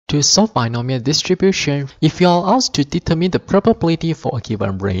To solve binomial distribution, if you are asked to determine the probability for a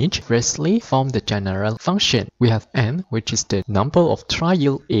given range, firstly form the general function. We have n, which is the number of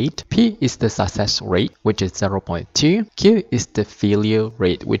trial 8, p is the success rate, which is 0.2, q is the failure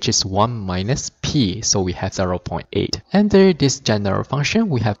rate, which is 1 minus p, so we have 0.8. Under this general function,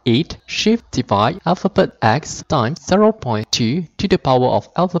 we have 8 shift divide alphabet x times 0.2 to the power of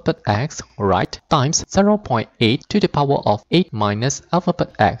alphabet x, right, times 0.8 to the power of 8 minus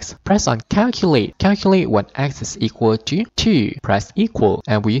alphabet x. Press on calculate. Calculate when x is equal to 2. Press equal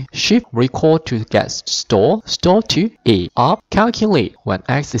and we shift recall to get store to a. Up. Calculate when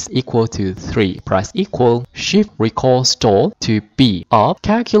x is equal to 3. Press equal. Shift recall store to b. Up.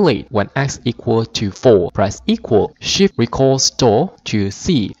 Calculate when x equal to 4. Press equal. Shift recall store to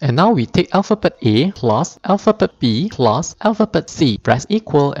c. And now we take alphabet a plus alphabet b plus alphabet c. Press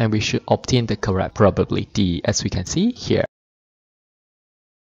equal and we should obtain the correct probability as we can see here.